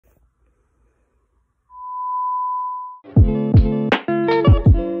Hey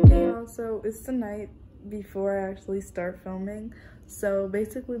y'all, so it's the night before I actually start filming. So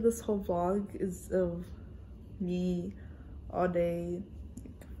basically this whole vlog is of me all day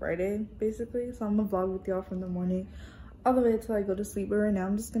Friday basically. So I'm gonna vlog with y'all from the morning all the way till I go to sleep. But right now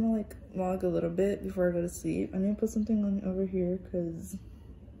I'm just gonna like vlog a little bit before I go to sleep. I'm gonna put something on over here because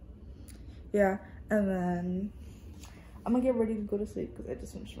yeah, and then I'm gonna get ready to go to sleep because I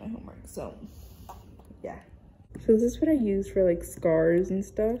just finished my homework. So yeah. So this is what I use for like scars and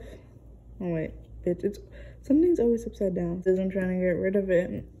stuff. Oh wait, it's something's always upside down. So I'm trying to get rid of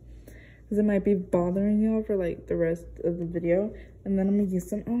it because it might be bothering y'all for like the rest of the video. And then I'm gonna use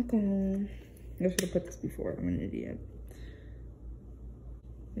some alcohol. I should have put this before. I'm an idiot.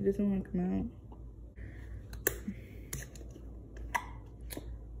 It doesn't want to come out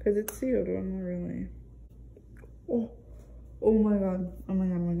because it's sealed. I'm not really. Oh my god. Oh my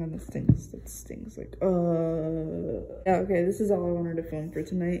god, oh my god, that stings. That stings. Like, yeah, okay, this is all I wanted to film for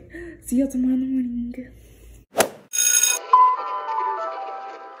tonight. See y'all tomorrow in the morning.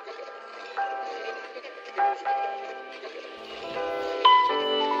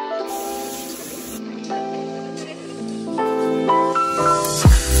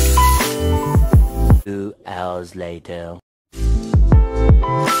 Two hours later.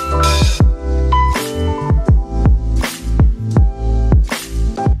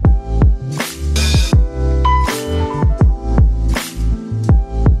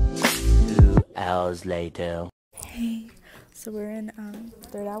 2 hours later. Hey, so we're in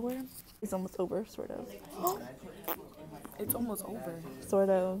third hour. It's almost over, sort of. It's almost over. Sort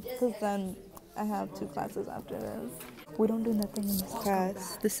of, because then I have 2 classes after this. We don't do nothing in this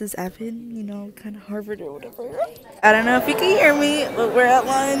class. This is Evan, you know, kind of Harvard or whatever. I don't know if you can hear me, but we're at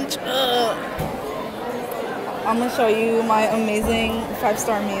lunch. I'm gonna show you my amazing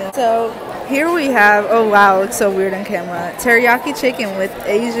 5-star meal. So here we have, oh wow, it looks so weird on camera. Teriyaki chicken with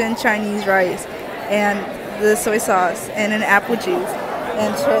Asian Chinese rice and the soy sauce and an apple juice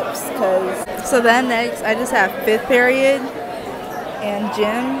and chips. So then next I just have 5th period and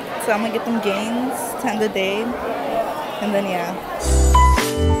gym. So I'm gonna get them gains 10 a day. And then yeah.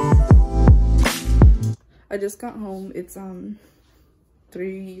 I just got home. It's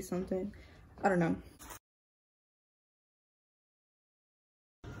 3 something. I don't know.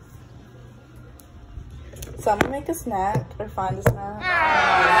 So I'm gonna make a snack or find a snack.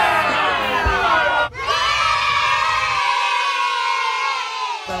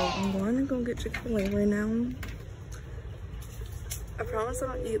 So I'm going to go get Chick-fil-A right now. I promise I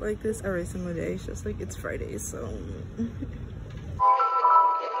don't eat like this every single day. It's just like it's Friday, so.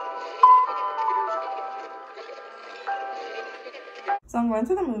 So I'm going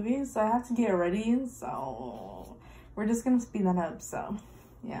to the movies, so I have to get ready. So we're just gonna speed that up. So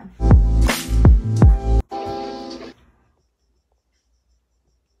yeah.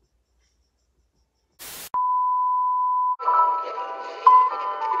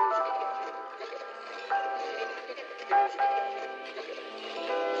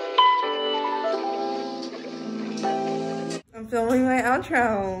 I'm filming my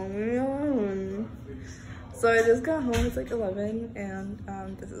outro. Leave me alone. So I just got home. It's like 11, and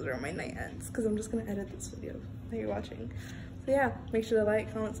this is where my night ends because I'm just gonna edit this video that you're watching. So yeah, make sure to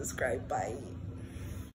like, comment, subscribe. Bye.